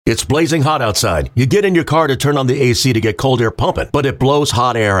It's blazing hot outside. You get in your car to turn on the AC to get cold air pumping, but it blows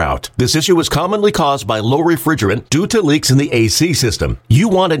hot air out. This issue is commonly caused by low refrigerant due to leaks in the AC system. You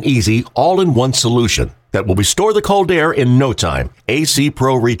want an easy, all-in-one solution that will restore the cold air in no time. AC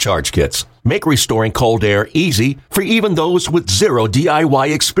Pro Recharge Kits make restoring cold air easy for even those with zero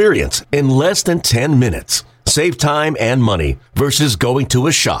DIY experience in less than 10 minutes. Save time and money versus going to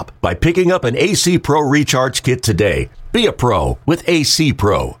a shop by picking up an AC Pro Recharge Kit today. Be a pro with AC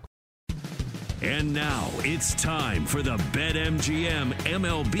Pro. And now it's time for the BetMGM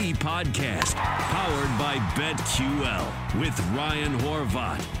MLB podcast, powered by BetQL, with Ryan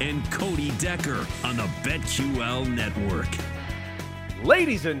Horvat and Cody Decker on the BetQL network.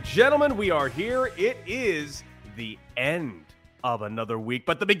 Ladies and gentlemen, we are here. It is the end of another week,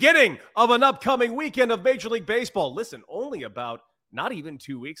 but the beginning of an upcoming weekend of Major League Baseball. Listen, only about not even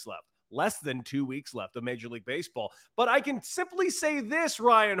 2 weeks left. Less than 2 weeks left of Major League Baseball. But I can simply say this,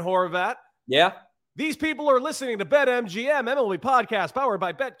 Ryan Horvat. Yeah. These people are listening to BetMGM MLB podcast powered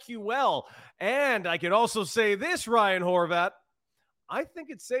by BetQL. And I can also say this, Ryan Horvat. I think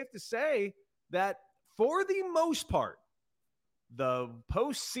it's safe to say that for the most part, the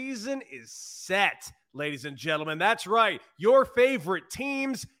postseason is set, ladies and gentlemen. That's right. Your favorite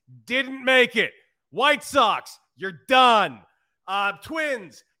teams didn't make it. White Sox, you're done.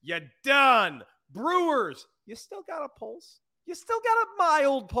 Twins, you're done. Brewers, you still got a pulse. You still got a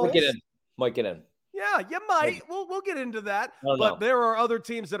mild pulse. Might get in. Yeah, you might. We'll get into that. But there are other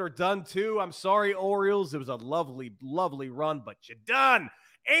teams that are done too. I'm sorry, Orioles. It was a lovely, lovely run, but you're done.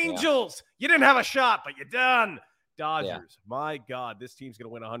 Angels, you didn't have a shot, but you're done. Dodgers, my God, this team's going to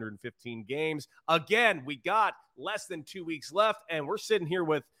win 115 games. Again, we got less than 2 weeks left, and we're sitting here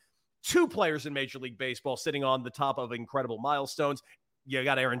with two players in Major League Baseball sitting on the top of incredible milestones. You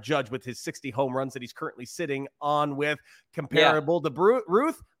got Aaron Judge with his 60 home runs that he's currently sitting on with. Comparable to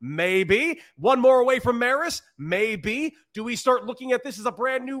Ruth? Maybe. One more away from Maris? Maybe. Do we start looking at this as a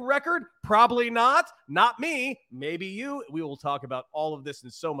brand new record? Probably not. Not me. Maybe you. We will talk about all of this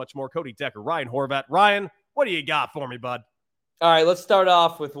and so much more. Cody Decker, Ryan Horvat. Ryan, what do you got for me, bud? All right, let's start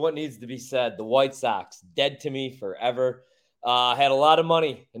off with what needs to be said. The White Sox, dead to me forever. Had a lot of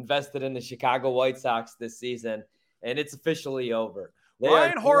money invested in the Chicago White Sox this season, and it's officially over.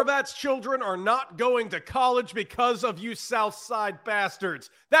 Ryan Horvat's children are not going to college because of you South Side bastards.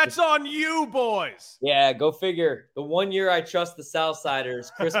 That's on you, boys. Yeah, go figure. The 1 year I trust the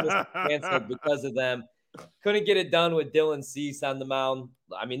Southsiders, Christmas canceled because of them. Couldn't get it done with Dylan Cease on the mound.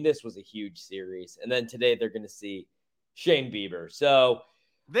 I mean, this was a huge series. And then today they're going to see Shane Bieber. So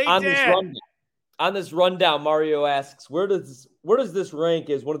on this rundown, Mario asks, where does this rank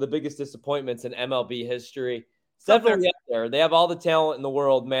as one of the biggest disappointments in MLB history? Definitely up there. They have all the talent in the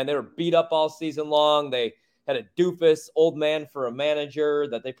world, man. They were beat up all season long. They had a doofus old man for a manager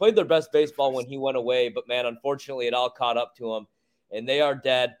that they played their best baseball when he went away. But, man, unfortunately, it all caught up to them, and they are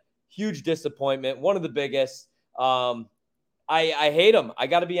dead. Huge disappointment. One of the biggest. I hate them. I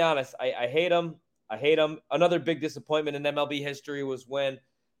got to be honest. I hate them. I hate them. Another big disappointment in MLB history was when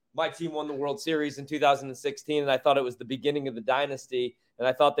my team won the World Series in 2016, and I thought it was the beginning of the dynasty, and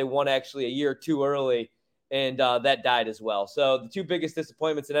I thought they won actually a year too early. And that died as well. So the two biggest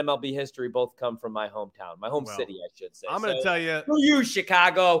disappointments in MLB history both come from my hometown, my home city, I should say. I'm going to tell you. Who you,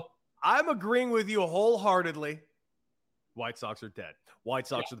 Chicago? I'm agreeing with you wholeheartedly. White Sox are dead. White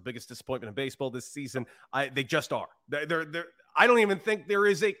Sox are the biggest disappointment in baseball this season. They just are. They're I don't even think there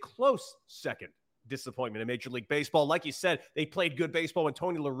is a close second disappointment in Major League Baseball. Like you said, they played good baseball when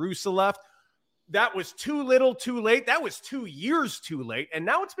Tony La Russa left. That was too little, too late. That was 2 years too late. And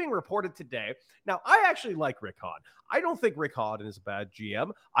now it's being reported today. Now, I actually like Rick Hahn. I don't think Rick Hahn is a bad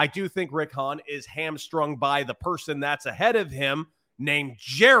GM. I do think Rick Hahn is hamstrung by the person that's ahead of him named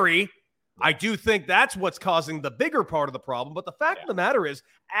Jerry. I do think that's what's causing the bigger part of the problem. But the fact of the matter is,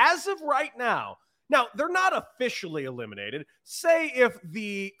 as of right now, they're not officially eliminated. Say if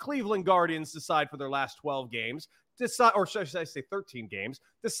the Cleveland Guardians decide for their last 12 games, or should I say 13 games,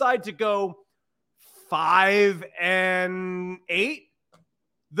 decide to go 5-8.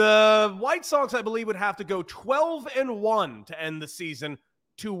 The White Sox, I believe, would have to go 12-1 to end the season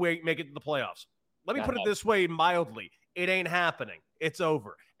to make it to the playoffs. Let me put it this way mildly. It ain't happening. It's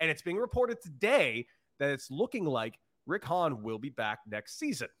over. And it's being reported today that it's looking like Rick Hahn will be back next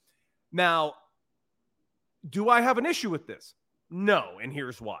season. Now, do I have an issue with this? No, and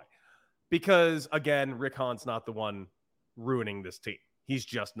here's why. Because, again, Rick Hahn's not the one ruining this team. He's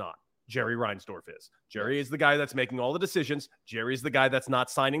just not. Jerry Reinsdorf is. Jerry is the guy that's making all the decisions. Jerry is the guy that's not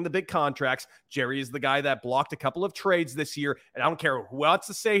signing the big contracts. Jerry is the guy that blocked a couple of trades this year. And I don't care who wants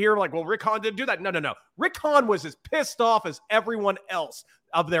to say here, like, well, Rick Hahn didn't do that. No. Rick Hahn was as pissed off as everyone else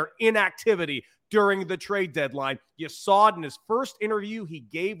of their inactivity during the trade deadline. You saw it in his first interview he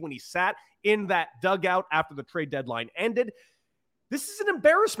gave when he sat in that dugout after the trade deadline ended. This is an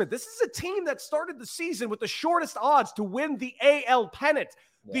embarrassment. This is a team that started the season with the shortest odds to win the AL pennant.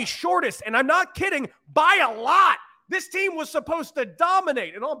 The shortest, and I'm not kidding, by a lot. This team was supposed to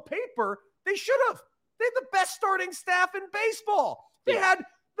dominate, and on paper, they should have. They had the best starting staff in baseball. They had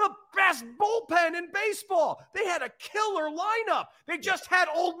the best bullpen in baseball. They had a killer lineup. They just had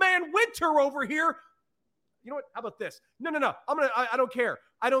old man Winter over here. You know what? How about this? No. I don't care.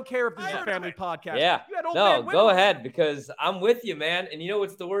 I don't care if this is a family podcast. Yeah. You had old man Winter. Go ahead, because I'm with you, man. And you know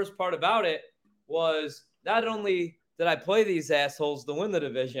what's the worst part about it was not only did I play these assholes to win the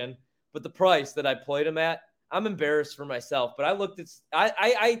division, but the price that I played them at, I'm embarrassed for myself. But I looked at,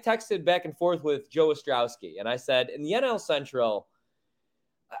 I texted back and forth with Joe Ostrowski, and I said, in the NL Central,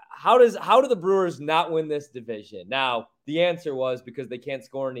 how do the Brewers not win this division? Now, the answer was because they can't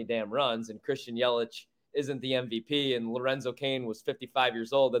score any damn runs, and Christian Yelich isn't the MVP, and Lorenzo Cain was 55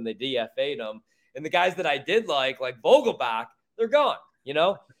 years old, and they DFA'd him. And the guys that I did like Vogelbach, they're gone.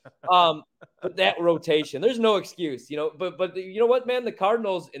 But that rotation, there's no excuse, but you know what, man, the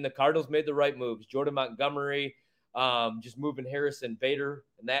Cardinals made the right moves. Jordan Montgomery, just moving Harrison Bader,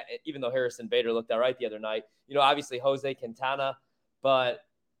 and that, even though Harrison Bader looked all right the other night, obviously Jose Quintana, but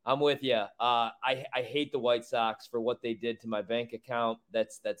I'm with you. I hate the White Sox for what they did to my bank account.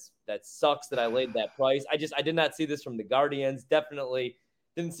 That sucks that I laid that price. I did not see this from the Guardians. Definitely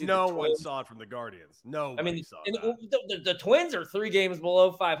didn't see. No one saw it from the Guardians. No, the Twins are 3 games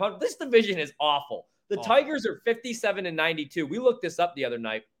below 500. This division is awful. The Tigers are 57-92. We looked this up the other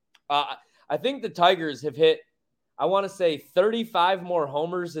night. I think the Tigers have hit, I want to say, 35 more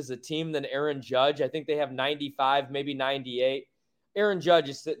homers as a team than Aaron Judge. I think they have 95, maybe 98. Aaron Judge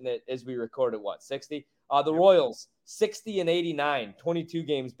is sitting at, as we record at 60? The Royals, 60-89, 22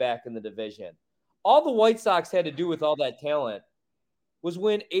 games back in the division. All the White Sox had to do with all that talent was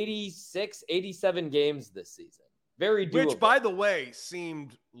win 86, 87 games this season. Very doable. Which, by the way,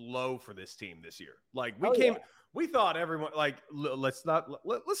 seemed low for this team this year. Like, we thought everyone, like,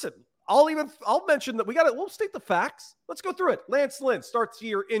 listen, I'll mention that we'll state the facts. Let's go through it. Lance Lynn starts the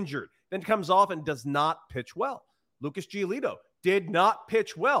year injured, then comes off and does not pitch well. Lucas Giolito did not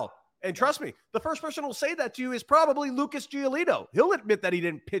pitch well. And trust me, the first person who will say that to you is probably Lucas Giolito. He'll admit that he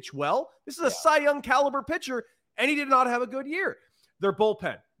didn't pitch well. This is a Cy Young caliber pitcher, and he did not have a good year. Their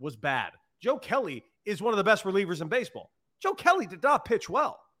bullpen was bad. Joe Kelly is one of the best relievers in baseball. Joe Kelly did not pitch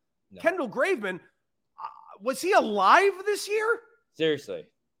well. No. Kendall Graveman, was he alive this year? Seriously.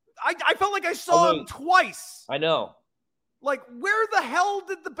 I felt like I saw him twice. I know. Like, where the hell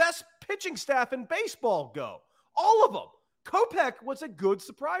did the best pitching staff in baseball go? All of them. Kopech was a good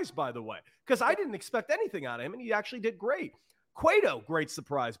surprise, by the way, because I didn't expect anything out of him, and he actually did great. Cueto, great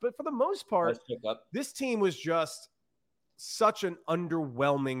surprise. But for the most part, this team was just such an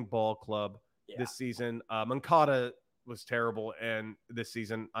underwhelming ball club this season. Moncada was terrible, and this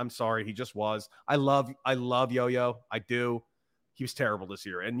season, I'm sorry, he just was. I love Yo-Yo. I do. He was terrible this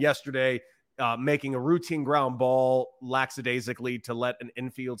year. And yesterday, making a routine ground ball lackadaisically to let an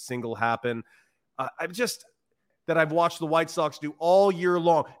infield single happen. I've watched the White Sox do all year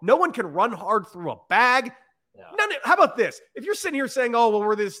long. No one can run hard through a bag. No. How about this? If you're sitting here saying, "Oh, well,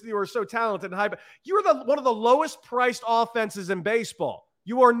 we're so talented and high," you're one of the lowest priced offenses in baseball.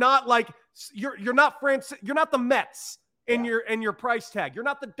 You are not like you're not France. You're not the Mets in your price tag. You're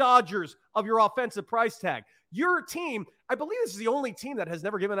not the Dodgers of your offensive price tag. Your team, I believe, this is the only team that has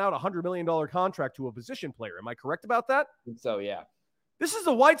never given out a $100 million contract to a position player. Am I correct about that? So yeah. This is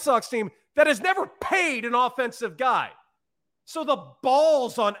the White Sox team that has never paid an offensive guy. So the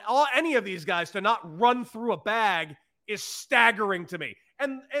balls on any of these guys to not run through a bag is staggering to me.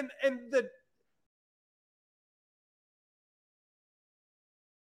 And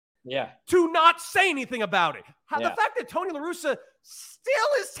to not say anything about it. The fact that Tony La Russa still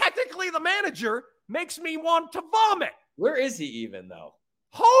is technically the manager makes me want to vomit. Where is he even, though?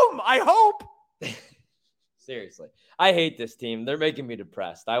 Home, I hope. Seriously. I hate this team. They're making me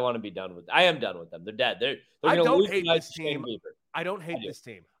depressed. I want to be done with them. I am done with them. They're dead. I don't hate this team. I don't hate this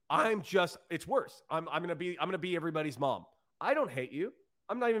team. I'm just, it's worse. I'm going to be everybody's mom. I don't hate you.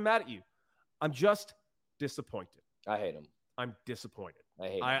 I'm not even mad at you. I'm just disappointed. I hate them. I'm disappointed. I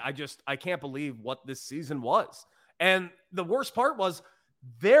hate them. I can't believe what this season was. And the worst part was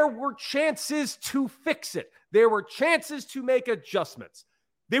there were chances to fix it. There were chances to make adjustments.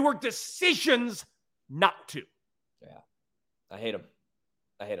 They were decisions not to. Yeah. I hate them.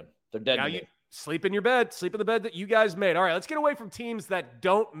 They're dead Now to you me. sleep in your bed, sleep in the bed that you guys made. All right, let's get away from teams that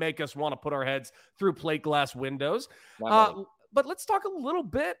don't make us want to put our heads through plate glass windows. But let's talk a little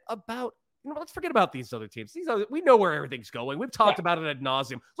bit about, let's forget about these other teams. We know where everything's going. We've talked about it ad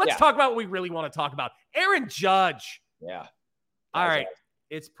nauseum. Let's talk about what we really want to talk about. Aaron Judge. Yeah. All right.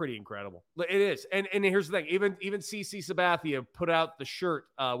 It's pretty incredible. It is. And here's the thing. Even CC Sabathia put out the shirt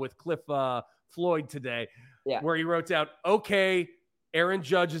with Cliff Floyd today where he wrote down, okay, Aaron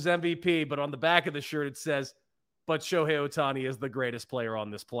Judge is MVP, but on the back of the shirt it says, but Shohei Ohtani is the greatest player on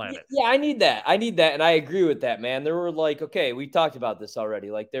this planet. Yeah, I need that. And I agree with that, man. There were we talked about this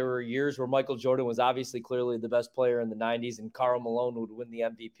already. There were years where Michael Jordan was obviously clearly the best player in the 90s, and Karl Malone would win the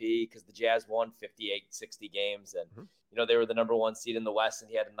MVP because the Jazz won 58, 60 games. And, they were the number one seed in the West,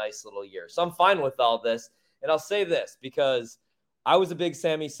 and he had a nice little year. So I'm fine with all this. And I'll say this because I was a big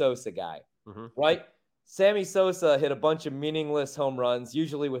Sammy Sosa guy, right? Sammy Sosa hit a bunch of meaningless home runs,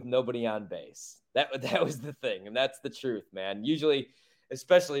 usually with nobody on base. That was the thing, and that's the truth, man. Usually,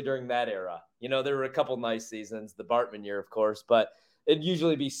 especially during that era, there were a couple nice seasons, the Bartman year, of course, but it'd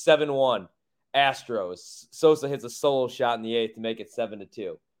usually be 7-1 Astros. Sosa hits a solo shot in the 8th to make it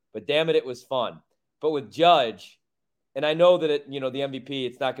 7-2. But damn it, it was fun. But with Judge, and I know that the MVP,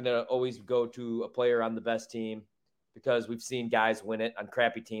 it's not going to always go to a player on the best team, because we've seen guys win it on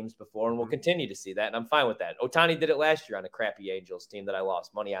crappy teams before, and we'll continue to see that, and I'm fine with that. Ohtani did it last year on a crappy Angels team that I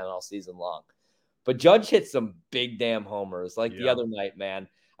lost money on all season long. But Judge hit some big damn homers the other night, man.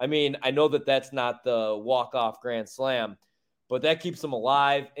 I mean, I know that that's not the walk-off grand slam, but that keeps him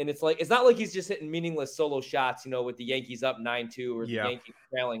alive. And it's not like he's just hitting meaningless solo shots, with the Yankees up 9-2 or the Yankees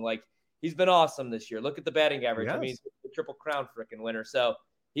trailing. He's been awesome this year. Look at the batting average. Yes. I mean, he's the Triple Crown freaking winner. So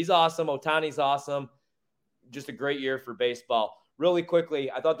he's awesome. Ohtani's awesome. Just a great year for baseball. Really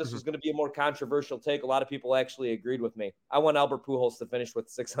quickly, I thought this was going to be a more controversial take. A lot of people actually agreed with me. I want Albert Pujols to finish with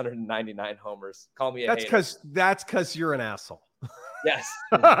 699 homers. Call me a hater. That's because you're an asshole. Yes.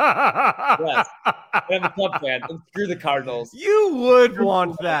 Yes. I'm a Cub fan. And screw the Cardinals. You would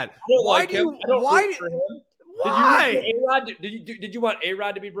want that. Why? Did you want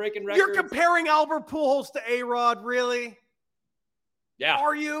A-Rod to be breaking records? You're comparing Albert Pujols to A-Rod, really? Yeah.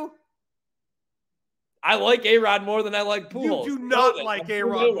 Are you? I like A-Rod more than I like Pujols. You do not like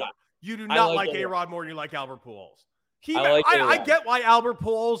A-Rod. You do not like A-Rod more than you like Albert Pujols. I get why Albert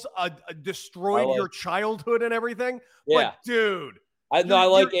Pujols destroyed your childhood and everything. Yeah. But, dude. I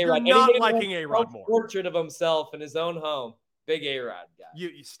like A-Rod. You're not liking A-Rod more. Portrait of himself in his own home. Big A-Rod guy.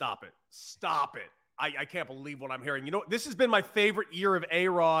 You stop it. Stop it. I can't believe what I'm hearing. This has been my favorite year of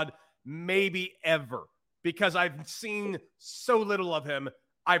A-Rod maybe ever, because I've seen so little of him.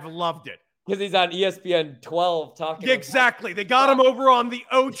 I've loved it. Because he's on ESPN 12 talking. Exactly. They got him over on the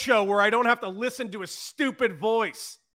Ocho, where I don't have to listen to his stupid voice.